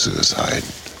assisted suicide,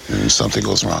 and something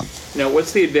goes wrong. Now,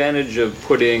 what's the advantage of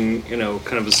putting,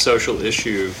 kind of a social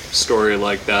issue story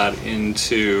like that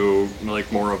into,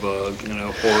 like, more of a,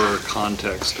 horror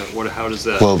context? How does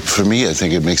that... Well, for me, I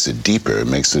think it makes it deeper. It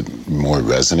makes it more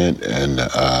resonant, and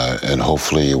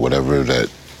hopefully whatever the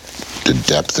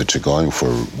depth that you're going for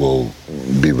will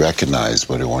be recognized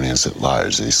by the audience at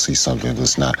large. They see something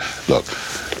that's not... Look,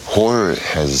 horror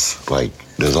has,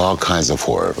 there's all kinds of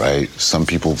horror, right? Some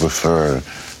people prefer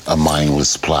a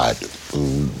mindless plot.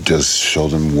 Just show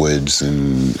them woods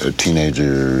and a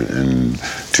teenager and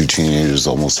two teenagers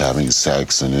almost having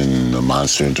sex, and then the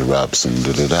monster interrupts and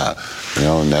da-da-da.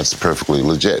 And that's perfectly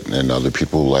legit. And other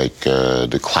people like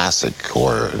the classic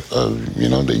horror,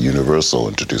 that Universal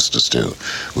introduced us to,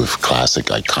 with classic,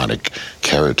 iconic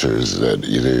characters that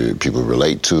either people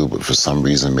relate to, but for some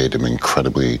reason made them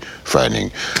incredibly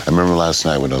frightening. I remember last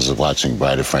night when I was watching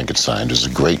Bride of Frankenstein, there's a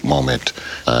great moment,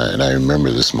 and I remember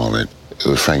this moment.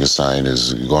 Frankenstein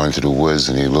is going through the woods,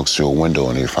 and he looks through a window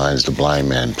and he finds the blind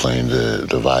man playing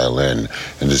the violin,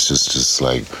 and it's just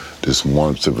like this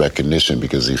warmth of recognition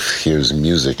because he hears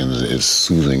music and it's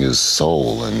soothing his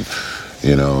soul, and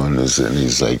and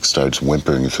he's like starts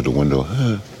whimpering through the window,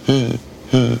 and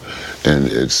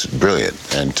it's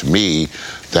brilliant. And to me,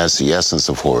 that's the essence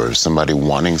of horror. Somebody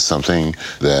wanting something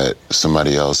that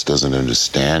somebody else doesn't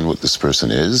understand what this person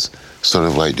is, sort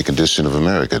of like the condition of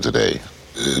America today.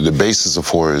 The basis of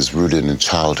horror is rooted in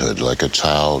childhood, like a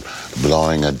child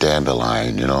blowing a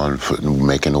dandelion, and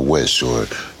making a wish, or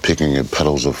picking at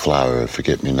petals of flower,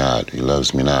 forget me not, he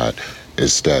loves me not.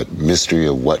 It's that mystery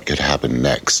of what could happen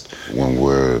next when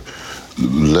we're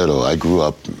little. I grew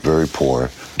up very poor.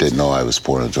 Didn't know I was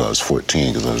poor until I was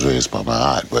 14 because I was raised by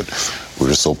my aunt. But we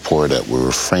were so poor that we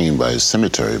were framed by a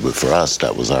cemetery. But for us,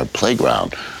 that was our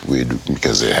playground.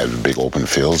 Because it had big open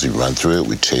fields, we'd run through it.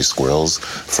 We'd chase squirrels.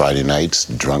 Friday nights,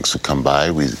 drunks would come by.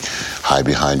 We'd hide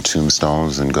behind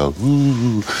tombstones and go,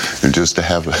 ooh, and just to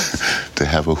have a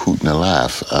hoot and a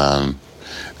laugh.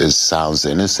 It sounds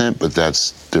innocent, but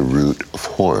that's the root of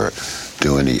horror,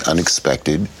 doing the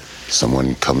unexpected.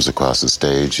 Someone comes across the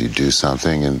stage, you do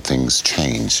something, and things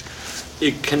change.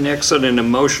 It connects on an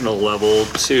emotional level,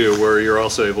 too, where you're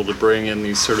also able to bring in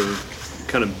these sort of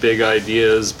kind of big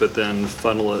ideas, but then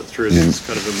funnel it through these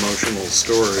kind of emotional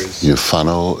stories. You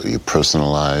funnel, you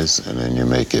personalize, and then you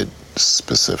make it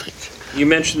specific. You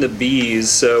mentioned the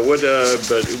bees,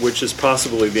 which is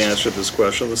possibly the answer to this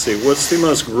question. Let's see, what's the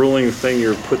most grueling thing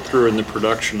you're put through in the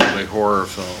production of a horror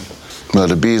film? Well,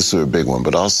 the bees are a big one,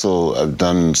 but also I've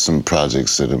done some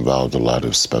projects that involved a lot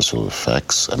of special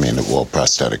effects.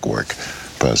 Prosthetic work.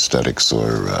 Prosthetics,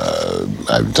 or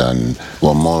I've done,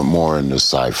 more in the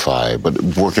sci-fi, but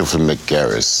working for Mick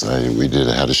Garris. We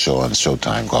had a show on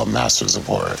Showtime called Masters of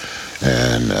Horror.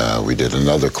 And we did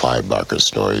another Clive Barker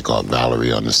story called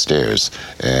Valerie on the Stairs.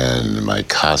 And my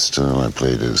costume, I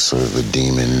played as sort of a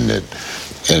demon.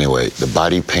 Anyway, the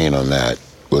body paint on that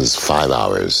was 5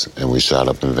 hours, and we shot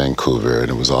up in Vancouver,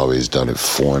 and it was always done at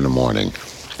 4 in the morning.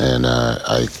 And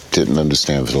I didn't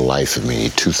understand for the life of me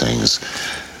two things.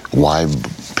 Why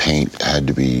paint had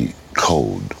to be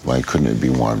cold? Why couldn't it be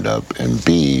warmed up? And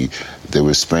B, they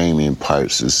were spraying me in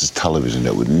parts. This is television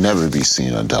that would never be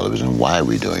seen on television. Why are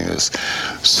we doing this?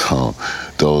 So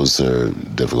those are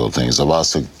difficult things. I've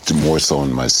also, more so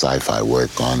in my sci-fi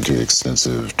work, gone through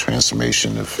extensive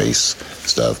transformation of face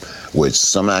stuff, which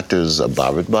some actors are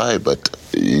bothered by, but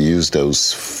you use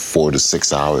those 4 to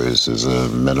 6 hours as a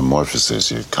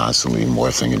metamorphosis. You're constantly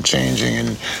morphing and changing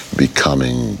and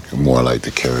becoming more like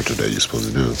the character that you're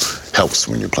supposed to do. Helps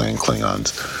when you're playing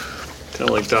Klingons. Kind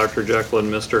of like Dr. Jekyll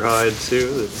and Mr. Hyde,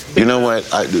 too. You know what?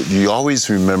 You always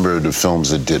remember the films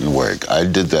that didn't work. I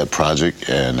did that project,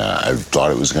 and I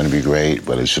thought it was going to be great,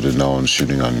 but I should have known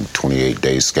shooting on a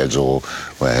 28-day schedule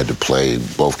where I had to play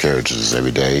both characters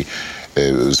every day.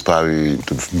 It was probably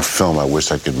the film I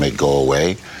wish I could make go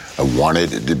away. I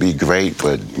wanted it to be great,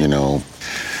 but, you know,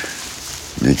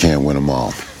 you can't win them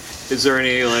all. Is there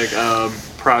any,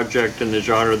 project in the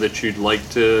genre that you'd like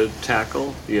to tackle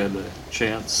if you had the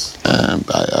chance?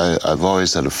 I've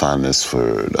always had a fondness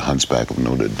for The Hunchback of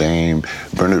Notre Dame.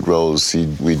 Bernard Rose,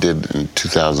 we did in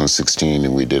 2016,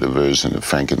 and we did a version of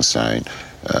Frankenstein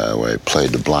where I played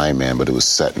the blind man, but it was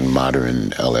set in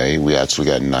modern L.A. We actually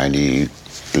got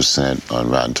 90% on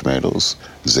Rotten Tomatoes.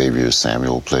 Xavier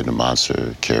Samuel played the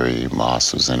monster. Carrie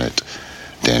Moss was in it.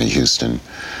 Danny Houston.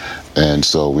 And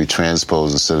so we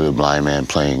transposed, instead of the blind man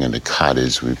playing in the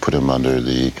cottage, we put him under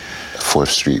the 4th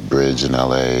Street Bridge in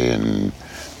L.A., and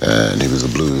he was a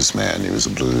blues man. He was a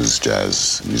blues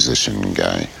jazz musician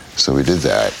guy. So we did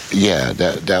that. Yeah,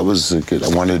 that was a good. I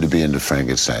wanted to be in the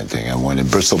Frankenstein thing.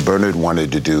 So Bernard wanted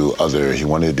to do he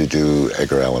wanted to do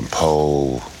Edgar Allan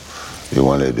Poe.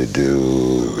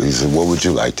 He said, what would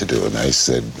you like to do? And I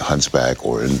said, Hunchback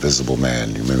or Invisible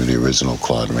Man. You remember the original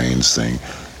Claude Rains thing?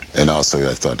 And also,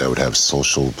 I thought that would have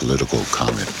social, political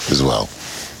comment as well.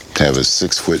 To have a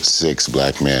 6'6"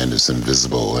 black man that's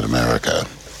invisible in America.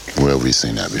 Where have we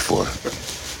seen that before?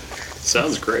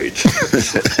 Sounds great.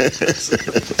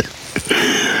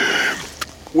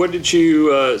 What did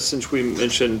you, since we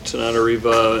mentioned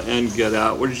Tananarive and Get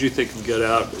Out, what did you think of Get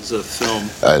Out as a film?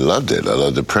 I loved it. I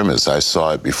loved the premise. I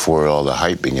saw it before all the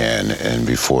hype began and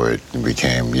before it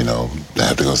became, I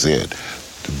have to go see it.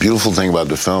 The beautiful thing about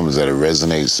the film is that it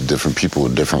resonates to different people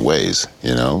in different ways.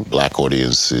 Black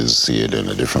audiences see it in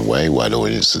a different way, white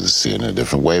audiences see it in a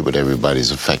different way, but everybody's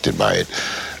affected by it.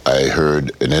 I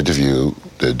heard an interview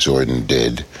that Jordan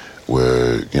did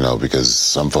where, because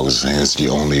some folks think it's the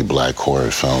only black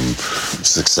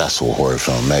successful horror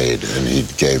film made, and he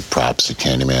gave props to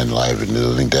Candyman Live and the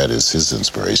Living Dead as his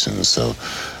inspiration. So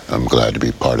I'm glad to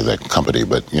be part of that company.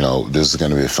 But, this is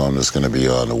going to be a film that's going to be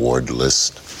on award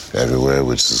list everywhere,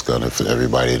 which is going to, for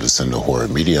everybody that's in the horror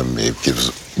medium, it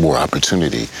gives more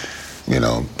opportunity.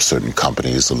 Certain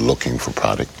companies are looking for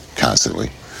product constantly.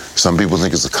 Some people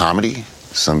think it's a comedy.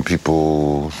 Some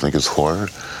people think it's horror.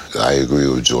 I agree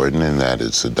with Jordan in that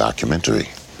it's a documentary.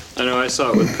 I know I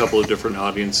saw it with a couple of different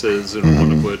audiences, and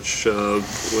one of which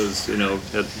was,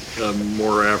 had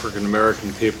more African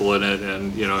American people in it,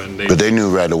 and But they knew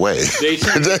right away. They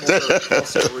seemed more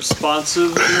also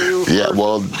responsive to. Yeah,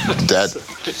 well, that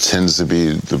tends to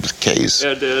be the case.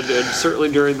 And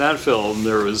certainly during that film,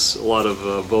 there was a lot of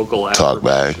vocal talk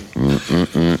back.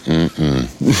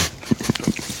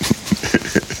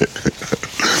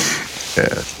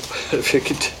 Yeah. If you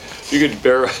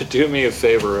could do me a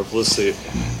favor, let's see,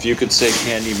 if you could say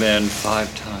Candyman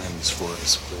 5 times for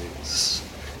us, please.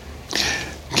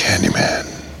 Candyman,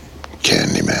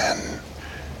 Candyman,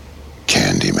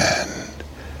 Candyman,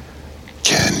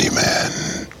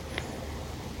 Candyman,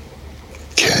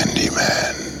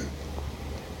 Candyman.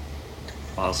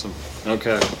 Awesome.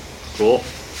 Okay, cool.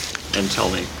 And tell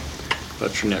me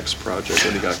about your next project.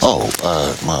 What do you got?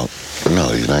 Well,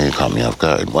 no, you caught me off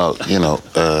guard. Well,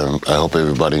 I hope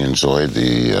everybody enjoyed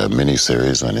the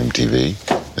mini-series on MTV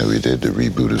that we did, the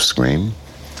reboot of Scream.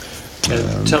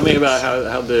 And tell me about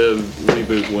how the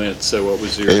reboot went. So what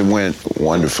was your... It went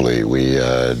wonderfully. We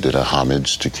did a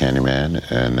homage to Candyman,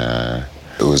 and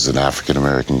it was an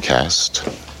African-American cast,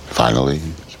 finally.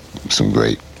 Some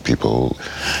great people.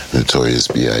 Notorious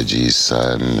B.I.G.'s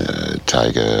son,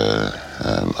 Tyga,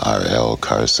 R.L.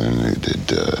 Carson, who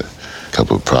did...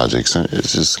 couple of projects, and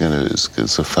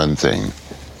it's a fun thing,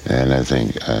 and I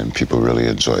think people really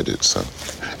enjoyed it. So,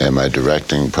 and my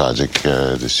directing project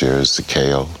this year is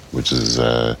Sakeo, which is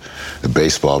a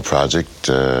baseball project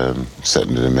set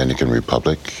in the Dominican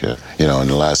Republic. In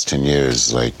the last 10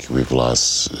 years, we've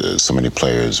lost so many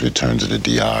players returned to the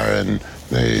DR, and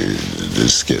They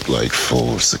just get like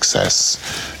full success.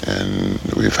 And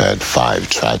we've had 5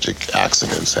 tragic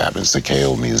accidents happen.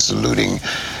 Sakeo means saluting,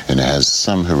 and it has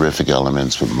some horrific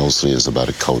elements, but mostly it's about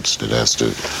a coach that has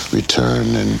to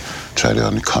return and try to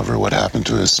uncover what happened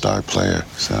to his star player.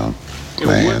 So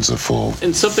my hands are full.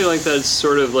 And something like that is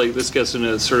sort of like, this gets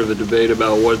into sort of a debate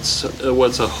about what's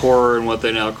a horror and what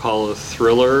they now call a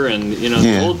thriller. And, in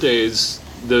the old days,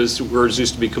 those words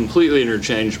used to be completely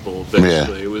interchangeable,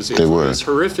 basically. Yeah, it was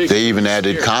horrific. They even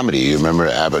added comedy. You remember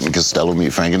Abbott and Costello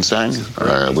Meet Frankenstein,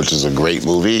 which is a great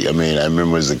movie. I mean, I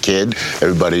remember as a kid,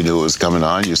 everybody knew it was coming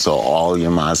on. You saw all your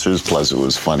monsters, plus it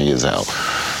was funny as hell.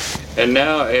 And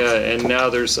now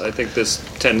there's, I think, this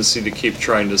tendency to keep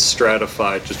trying to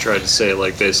stratify, to try to say,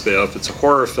 like, basically, if it's a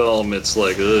horror film, it's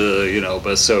like,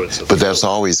 but so it's a But that's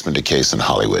always been the case in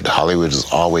Hollywood. Hollywood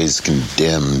has always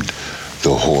condemned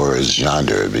the horror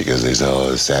genre because they say,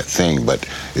 oh, it's that thing. But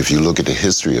if you look at the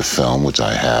history of film, which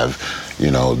I have,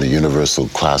 the Universal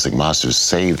classic monsters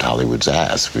saved Hollywood's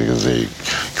ass because they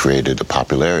created the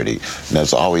popularity. And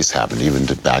that's always happened, even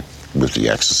back with The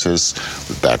Exorcist,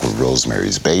 back with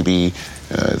Rosemary's Baby.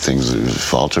 Things were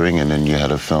faltering, and then you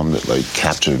had a film that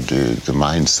captured the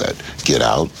mindset. Get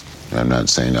Out. I'm not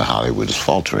saying that Hollywood is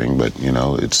faltering, but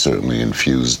it certainly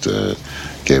infused,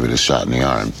 gave it a shot in the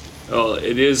arm. Well,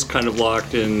 it is kind of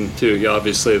locked into,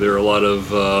 obviously there are a lot of,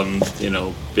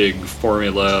 big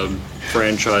formula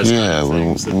franchise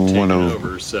things that take it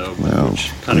over,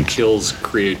 which kind of kills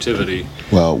creativity.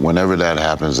 Well, whenever that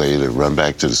happens, I either run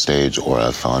back to the stage or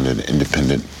I found an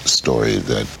independent story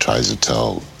that tries to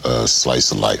tell a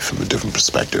slice of life from a different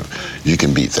perspective. You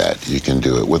can beat that. You can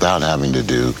do it without having to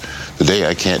do... The day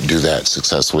I can't do that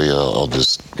successfully, I'll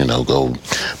just, go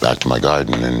back to my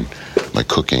garden and my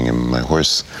cooking and my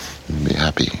horse and be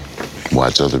happy.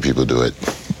 Watch other people do it.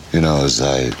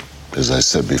 As I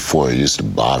said before, it used to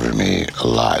bother me a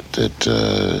lot that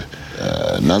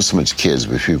not so much kids,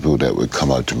 but people that would come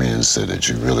up to me and say that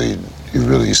you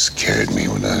really scared me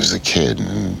when I was a kid.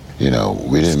 And,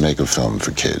 we didn't make a film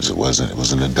for kids. It was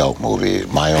an adult movie.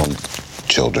 My own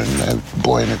children, a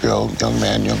boy and a girl, young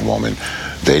man, young woman,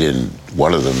 they didn't,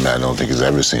 one of them I don't think has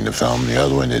ever seen the film. The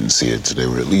other one didn't see it till they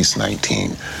were at least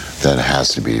 19. That has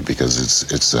to be because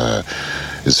it's a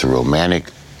romantic,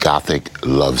 gothic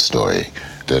love story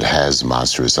that has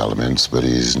monstrous elements, but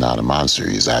he's not a monster.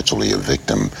 He's actually a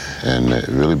victim. And it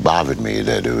really bothered me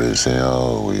that it was,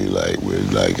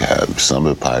 we'd have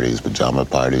summer parties, pajama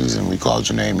parties, and we called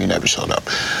your name, you never showed up.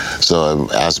 So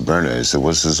I asked Bernard, I said,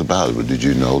 what's this about? But did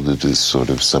you know that this sort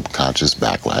of subconscious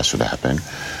backlash would happen?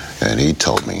 And he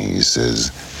told me, he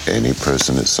says, any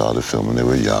person that saw the film when they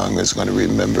were young is going to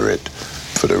remember it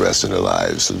for the rest of their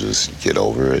lives. So just get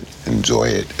over it, enjoy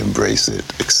it, embrace it,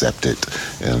 accept it,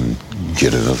 and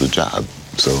get another job.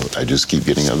 So I just keep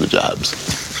getting other jobs.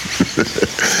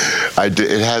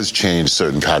 It has changed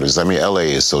certain patterns. I mean, LA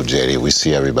is so jaded. We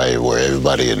see everybody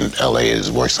in LA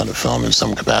works on a film in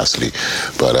some capacity.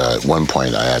 But at one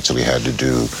point, I actually had to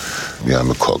do,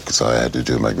 I'm a cook, so I had to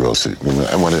do my grocery.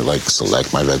 I want to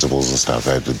select my vegetables and stuff.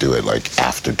 I had to do it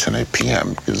after 10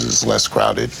 p.m. because it's less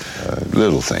crowded.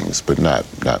 Little things, but not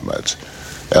much.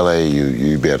 LA,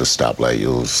 you be at a stoplight,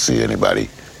 you'll see anybody.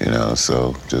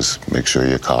 So just make sure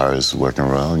your car is working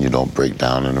well and you don't break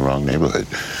down in the wrong neighborhood.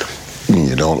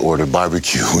 You don't order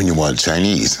barbecue when you want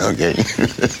Chinese, okay?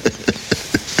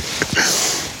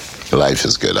 Life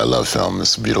is good. I love film.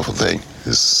 It's a beautiful thing.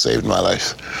 It's saved my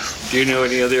life. Do you know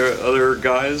any other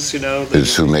guys,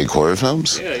 who make horror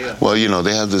films? Yeah. Well,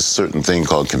 they have this certain thing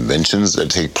called conventions that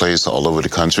take place all over the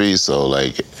country. So,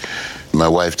 my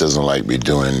wife doesn't like me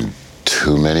doing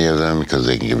too many of them because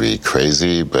they can be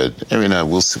crazy, but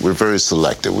we're very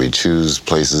selective. We choose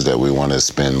places that we want to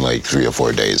spend 3 or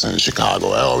 4 days in.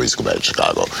 Chicago, I always go back to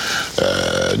Chicago.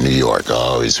 New York, I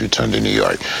always return to New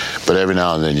York. But every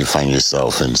now and then you find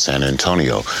yourself in San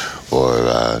Antonio, or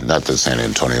not that San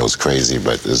Antonio is crazy,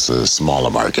 but it's a smaller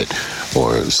market,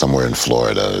 or somewhere in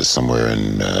Florida, somewhere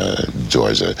in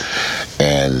Georgia.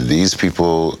 And these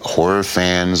people, horror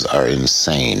fans, are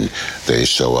insane. They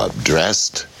show up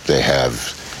dressed. They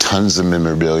have tons of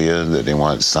memorabilia that they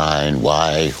want signed.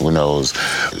 Why? Who knows?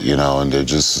 And they're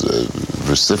just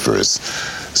vociferous.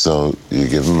 So you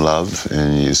give them love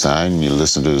and you sign and you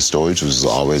listen to the stories, which is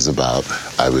always about,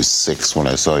 I was 6 when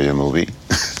I saw your movie.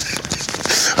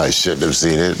 I shouldn't have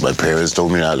seen it. My parents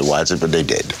told me not to watch it, but they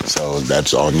did. So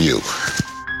that's on you.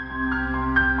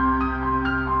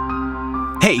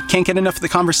 Hey, can't get enough of the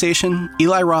conversation?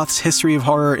 Eli Roth's History of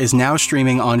Horror is now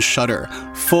streaming on Shudder,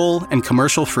 full and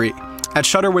commercial-free. At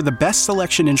Shudder, we're the best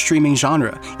selection in streaming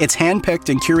genre. It's handpicked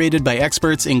and curated by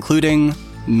experts, including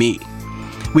me.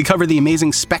 We cover the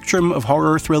amazing spectrum of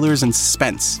horror thrillers and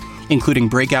suspense, including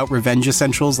breakout revenge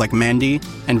essentials like Mandy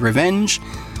and Revenge,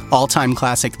 all-time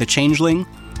classic The Changeling,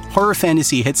 horror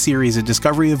fantasy hit series A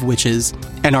Discovery of Witches,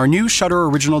 and our new Shudder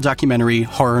original documentary,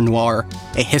 Horror Noir,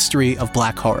 A History of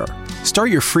Black Horror. Start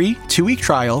your free 2-week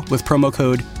trial with promo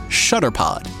code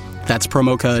SHUDDERPOD. That's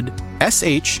promo code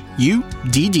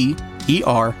SHUDDERPOD.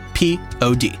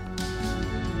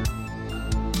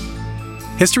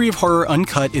 History of Horror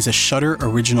Uncut is a Shudder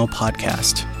original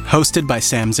podcast. Hosted by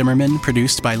Sam Zimmerman,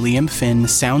 produced by Liam Finn,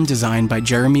 sound designed by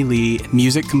Jeremy Lee,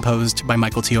 music composed by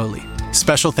Michael Tioli.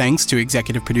 Special thanks to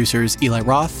executive producers Eli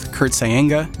Roth, Kurt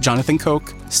Sayenga, Jonathan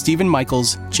Koch, Stephen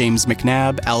Michaels, James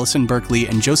McNabb, Allison Berkeley,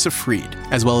 and Joseph Freed,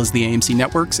 as well as the AMC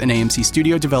Networks and AMC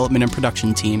Studio Development and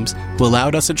Production teams who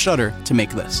allowed us at Shudder to make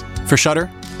this. For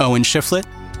Shudder, Owen Shiflett,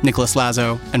 Nicholas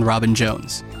Lazo, and Robin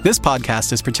Jones. This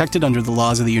podcast is protected under the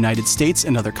laws of the United States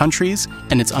and other countries,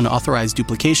 and its unauthorized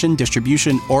duplication,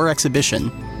 distribution, or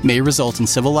exhibition may result in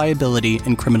civil liability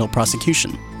and criminal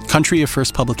prosecution. Country of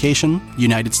first publication,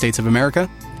 United States of America.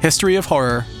 History of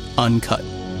Horror, Uncut.